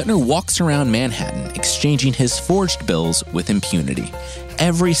 years, Juettner walks around Manhattan exchanging his forged bills with impunity.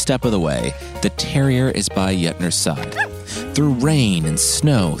 Every step of the way, the terrier is by Juettner's side. Through rain and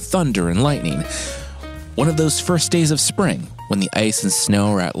snow, thunder and lightning. One of those first days of spring, when the ice and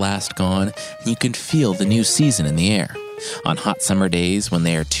snow are at last gone, and you can feel the new season in the air. On hot summer days when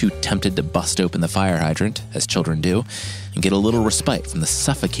they are too tempted to bust open the fire hydrant, as children do, and get a little respite from the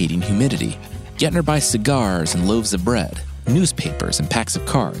suffocating humidity, Juettner buys cigars and loaves of bread, newspapers and packs of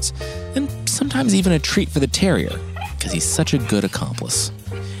cards, and sometimes even a treat for the terrier, because he's such a good accomplice.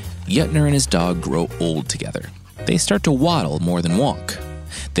 Juettner and his dog grow old together. They start to waddle more than walk.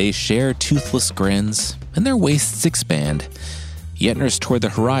 They share toothless grins, and their waists expand. Juettner's toward the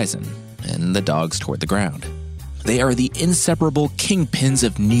horizon, and the dog's toward the ground. They are the inseparable kingpins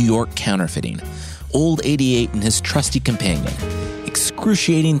of New York counterfeiting. Old 88 and his trusty companion,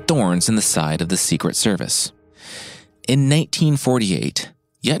 excruciating thorns in the side of the Secret Service. In 1948,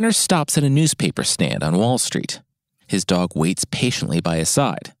 Juettner stops at a newspaper stand on Wall Street. His dog waits patiently by his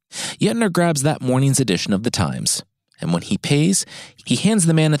side. Juettner grabs that morning's edition of the Times, and when he pays, he hands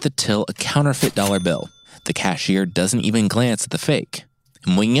the man at the till a counterfeit dollar bill. The cashier doesn't even glance at the fake.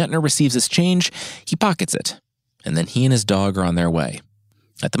 And when Juettner receives his change, he pockets it. And then he and his dog are on their way.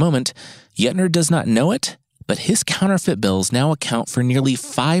 At the moment, Juettner does not know it, but his counterfeit bills now account for nearly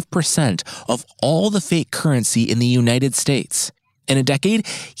 5% of all the fake currency in the United States. In a decade,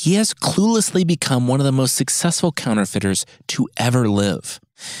 he has cluelessly become one of the most successful counterfeiters to ever live.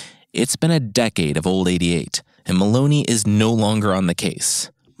 It's been a decade of Old 88, and Maloney is no longer on the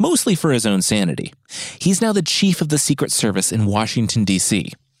case, mostly for his own sanity. He's now the chief of the Secret Service in Washington,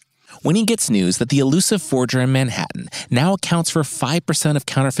 D.C., when he gets news that the elusive forger in Manhattan now accounts for 5% of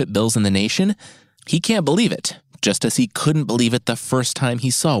counterfeit bills in the nation, he can't believe it, just as he couldn't believe it the first time he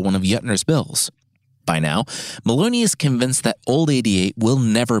saw one of Juettner's bills. By now, Maloney is convinced that Old 88 will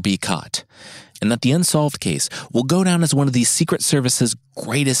never be caught, and that the unsolved case will go down as one of the Secret Service's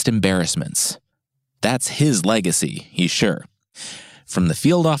greatest embarrassments. That's his legacy, he's sure. From the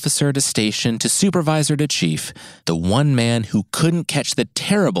field officer to station to supervisor to chief, the one man who couldn't catch the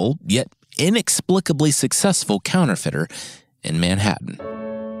terrible yet inexplicably successful counterfeiter in Manhattan.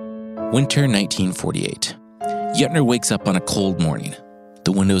 Winter 1948. Juettner wakes up on a cold morning.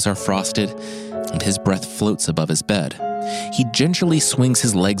 The windows are frosted, and his breath floats above his bed. He gingerly swings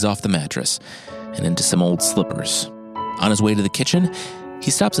his legs off the mattress and into some old slippers. On his way to the kitchen,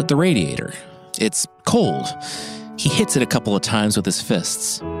 he stops at the radiator. It's cold. He hits it a couple of times with his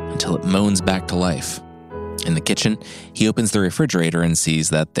fists until it moans back to life. In the kitchen, he opens the refrigerator and sees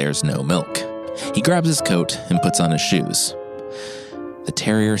that there's no milk. He grabs his coat and puts on his shoes. The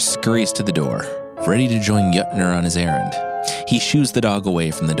terrier scurries to the door, ready to join Juettner on his errand. He shoos the dog away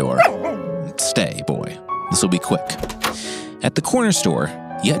from the door. Stay, boy. This will be quick. At the corner store,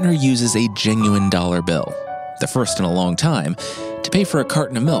 Juettner uses a genuine dollar bill, the first in a long time, to pay for a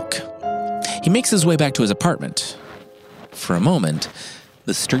carton of milk. He makes his way back to his apartment. For a moment,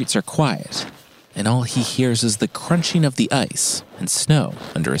 the streets are quiet, and all he hears is the crunching of the ice and snow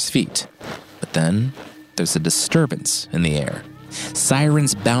under his feet. But then, there's a disturbance in the air.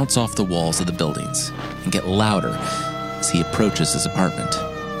 Sirens bounce off the walls of the buildings and get louder as he approaches his apartment.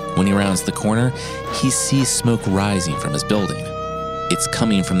 When he rounds the corner, he sees smoke rising from his building. It's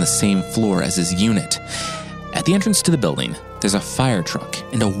coming from the same floor as his unit. At the entrance to the building, there's a fire truck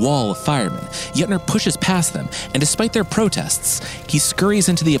and a wall of firemen. Juettner pushes past them, and despite their protests, he scurries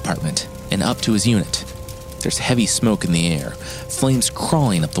into the apartment and up to his unit. There's heavy smoke in the air, flames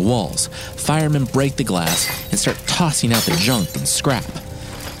crawling up the walls. Firemen break the glass and start tossing out the junk and scrap.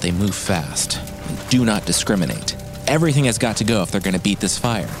 They move fast and do not discriminate. Everything has got to go if they're going to beat this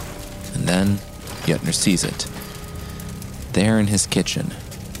fire. And then Juettner sees it. There in his kitchen,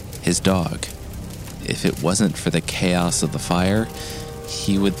 his dog. If it wasn't for the chaos of the fire,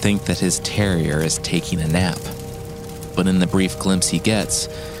 he would think that his terrier is taking a nap. But in the brief glimpse he gets,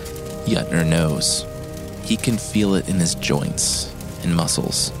 Juettner knows. He can feel it in his joints and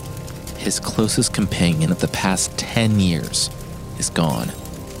muscles. His closest companion of the past 10 years is gone.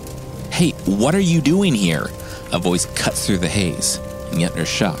 "Hey, what are you doing here?" A voice cuts through the haze, in Juettner's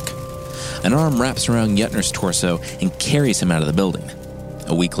shock. An arm wraps around Juettner's torso and carries him out of the building.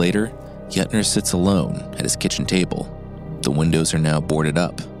 A week later, Juettner sits alone at his kitchen table. The windows are now boarded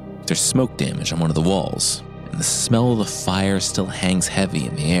up. There's smoke damage on one of the walls, and the smell of the fire still hangs heavy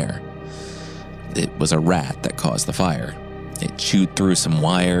in the air. It was a rat that caused the fire. It chewed through some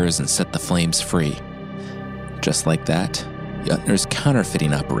wires and set the flames free. Just like that, Juettner's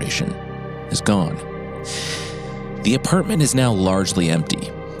counterfeiting operation is gone. The apartment is now largely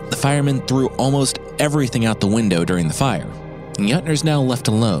empty. The firemen threw almost everything out the window during the fire, and Juettner's now left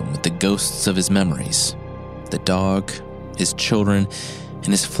alone with the ghosts of his memories. The dog, his children, and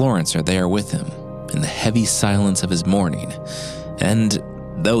his Florence are there with him in the heavy silence of his mourning. And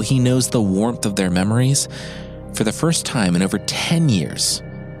though he knows the warmth of their memories, for the first time in over 10 years,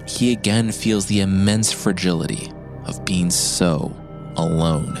 he again feels the immense fragility of being so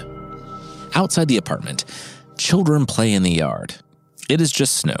alone. Outside the apartment, children play in the yard. It has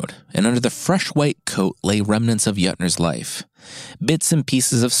just snowed, and under the fresh white coat lay remnants of Juettner's life. Bits and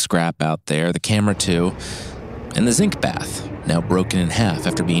pieces of scrap out there, the camera too, and the zinc bath, now broken in half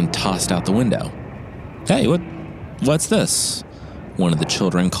after being tossed out the window. "Hey, what's this?" One of the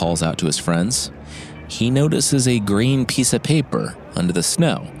children calls out to his friends. He notices a green piece of paper under the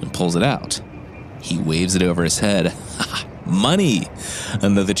snow and pulls it out. He waves it over his head. "Money!"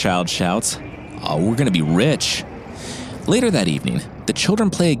 Another child shouts. "Oh, we're going to be rich." Later that evening, the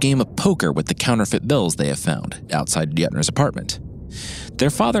children play a game of poker with the counterfeit bills they have found outside Juettner's apartment. Their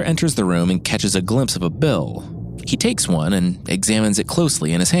father enters the room and catches a glimpse of a bill. He takes one and examines it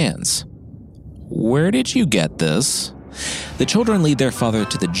closely in his hands. "Where did you get this?" The children lead their father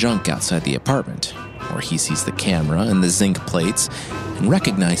to the junk outside the apartment, where he sees the camera and the zinc plates and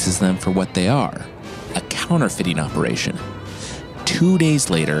recognizes them for what they are, a counterfeiting operation. 2 days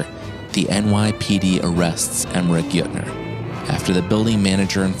later, the NYPD arrests Emerich Juettner after the building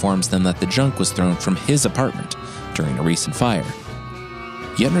manager informs them that the junk was thrown from his apartment during a recent fire.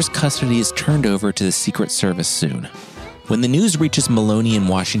 Juettner's custody is turned over to the Secret Service soon. When the news reaches Maloney in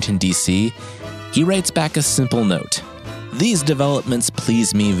Washington, D.C., he writes back a simple note. "These developments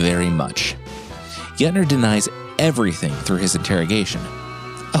please me very much." Juettner denies everything through his interrogation.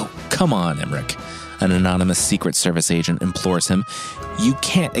 "Oh, come on, Emerich," an anonymous Secret Service agent implores him. "You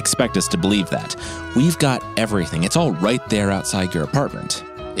can't expect us to believe that. We've got everything. It's all right there outside your apartment.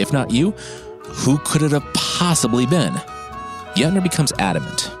 If not you, who could it have possibly been?" Juettner becomes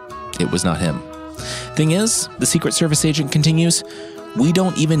adamant. It was not him. "Thing is," the Secret Service agent continues, "we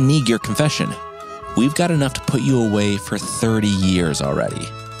don't even need your confession. We've got enough to put you away for 30 years already.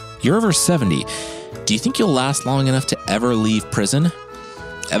 You're over 70. Do you think you'll last long enough to ever leave prison?"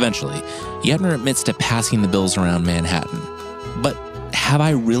 Eventually, Juettner admits to passing the bills around Manhattan. "But have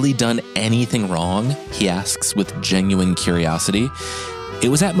I really done anything wrong?" he asks with genuine curiosity. "It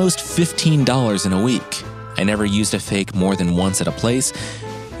was at most $15 in a week. I never used a fake more than once at a place.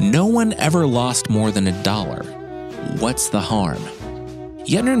 No one ever lost more than $1. What's the harm?"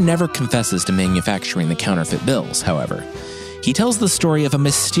 Juettner never confesses to manufacturing the counterfeit bills, however. He tells the story of a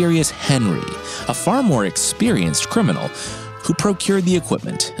mysterious Henry, a far more experienced criminal, who procured the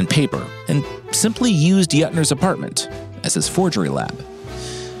equipment and paper and simply used Juettner's apartment as his forgery lab.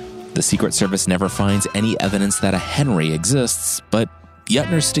 The Secret Service never finds any evidence that a Henry exists, but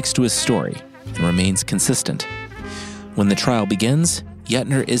Juettner sticks to his story and remains consistent. When the trial begins,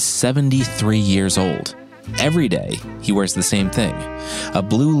 Juettner is 73 years old. Every day, he wears the same thing, a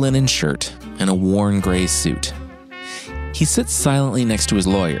blue linen shirt and a worn gray suit. He sits silently next to his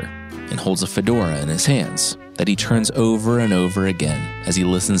lawyer and holds a fedora in his hands that he turns over and over again as he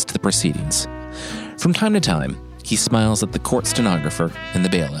listens to the proceedings. From time to time, he smiles at the court stenographer and the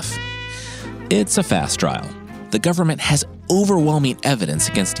bailiff. It's a fast trial. the government has overwhelming evidence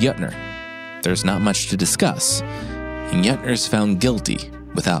against Juettner. There's not much to discuss, and Juettner's found guilty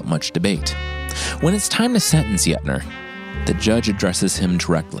without much debate. When it's time to sentence Juettner, the judge addresses him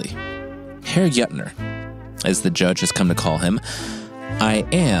directly. Herr Juettner, as the judge has come to call him, I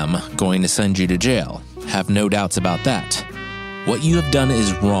am going to send you to jail. Have no doubts about that. What you have done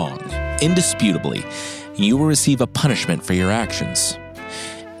is wrong, indisputably. You will receive a punishment for your actions.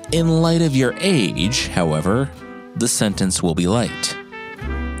 In light of your age, however, the sentence will be light.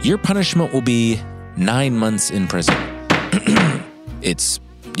 Your punishment will be 9 months in prison. It's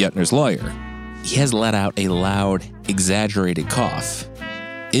Juettner's lawyer. He has let out a loud, exaggerated cough.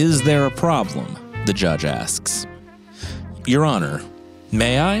 Is there a problem? The judge asks. Your Honor,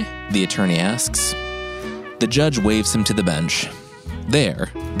 may I? The attorney asks. The judge waves him to the bench.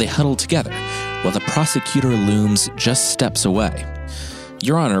 There, they huddle together, while the prosecutor looms just steps away.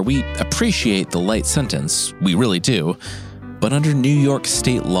 Your Honor, we appreciate the light sentence, we really do, but under New York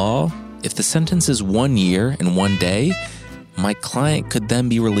state law, if the sentence is 1 year and 1 day, my client could then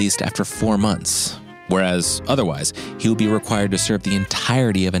be released after 4 months, whereas otherwise, he would be required to serve the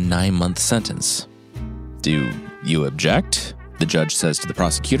entirety of a 9-month sentence. Do you object? The judge says to the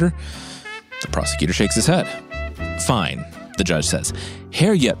prosecutor. The prosecutor shakes his head. Fine, the judge says.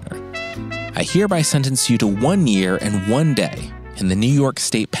 Herr Juettner, I hereby sentence you to 1 year and 1 day in the New York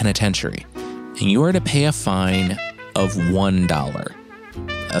State Penitentiary, and you are to pay a fine of $1.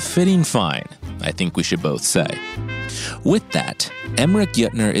 A fitting fine, I think we should both say. With that, Emerich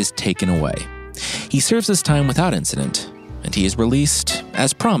Juettner is taken away. He serves his time without incident, and he is released,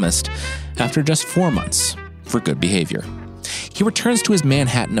 as promised, after just 4 months for good behavior. He returns to his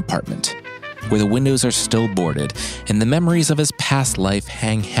Manhattan apartment, where the windows are still boarded and the memories of his past life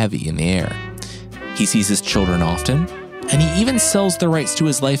hang heavy in the air. He sees his children often, and he even sells the rights to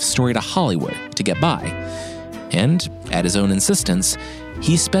his life story to Hollywood to get by. And, at his own insistence,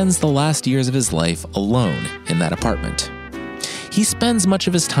 he spends the last years of his life alone in that apartment. He spends much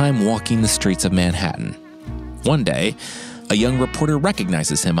of his time walking the streets of Manhattan. One day, a young reporter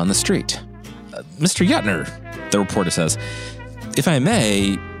recognizes him on the street. Mr. Juettner, the reporter says, if I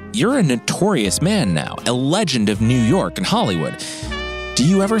may, you're a notorious man now, a legend of New York and Hollywood. Do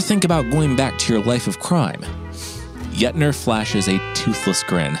you ever think about going back to your life of crime? Juettner flashes a toothless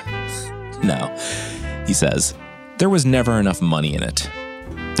grin. No, he says, there was never enough money in it.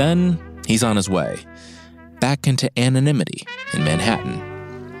 Then he's on his way, back into anonymity in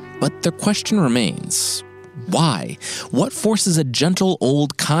Manhattan. But the question remains, why? What forces a gentle,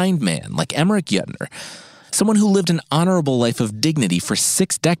 old, kind man like Emerich Juettner, someone who lived an honorable life of dignity for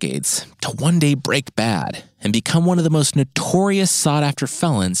 6 decades, to one day break bad and become one of the most notorious sought-after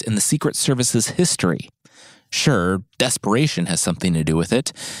felons in the Secret Service's history? Sure, desperation has something to do with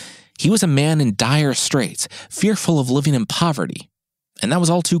it. He was a man in dire straits, fearful of living in poverty. And that was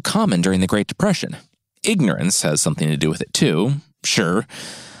all too common during the Great Depression. Ignorance has something to do with it too, sure.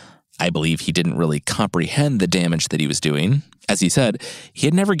 I believe he didn't really comprehend the damage that he was doing. As he said, he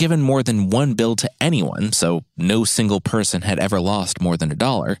had never given more than 1 bill to anyone, so no single person had ever lost more than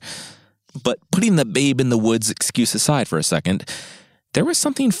 $1. But putting the babe in the woods excuse aside for a second, there was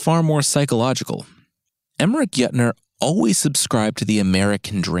something far more psychological. Emerich Juettner always subscribed to the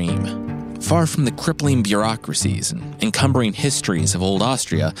American dream. Far from the crippling bureaucracies and encumbering histories of old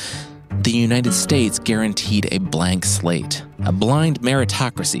Austria, the United States guaranteed a blank slate, a blind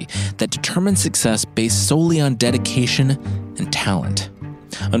meritocracy that determined success based solely on dedication and talent.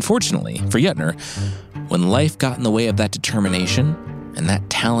 Unfortunately, for Juettner, when life got in the way of that determination and that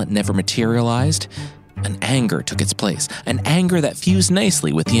talent never materialized, an anger took its place, an anger that fused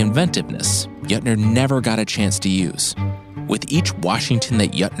nicely with the inventiveness Juettner never got a chance to use. With each Washington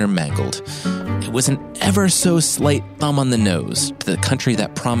that Juettner mangled, it was an ever so slight thumb on the nose to the country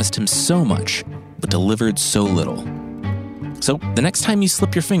that promised him so much, but delivered so little. So the next time you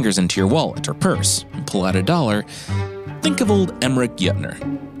slip your fingers into your wallet or purse and pull out $1, think of old Emerich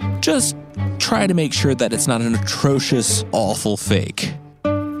Juettner. Just try to make sure that it's not an atrocious, awful fake.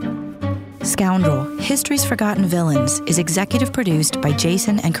 Scoundrel, History's Forgotten Villains is executive produced by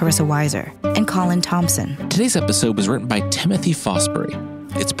Jason and Carissa Weiser and Colin Thompson. Today's episode was written by Timothy Fosbury.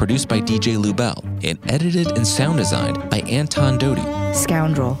 It's produced by DJ Lubell and edited and sound designed by Anton Doty.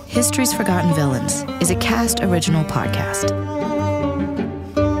 Scoundrel, History's Forgotten Villains is a Cast original podcast.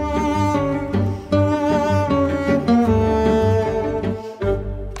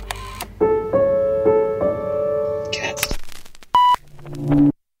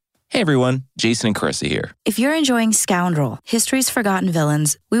 Hey everyone, Jason and Carissa here. If you're enjoying Scoundrel, History's Forgotten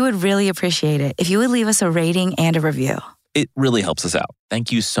Villains, we would really appreciate it if you would leave us a rating and a review. It really helps us out.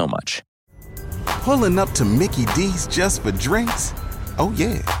 Thank you so much. Pulling up to Mickey D's just for drinks? Oh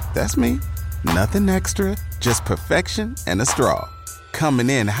yeah, that's me. Nothing extra, just perfection and a straw. Coming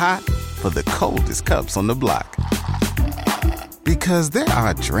in hot for the coldest cups on the block. Because there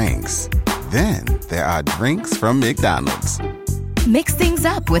are drinks. Then there are drinks from McDonald's. Mix things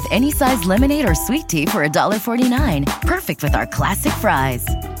up with any size lemonade or sweet tea for $1.49. Perfect with our classic fries.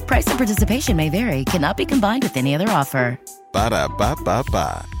 Price and participation may vary. Cannot be combined with any other offer.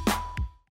 Ba-da-ba-ba-ba.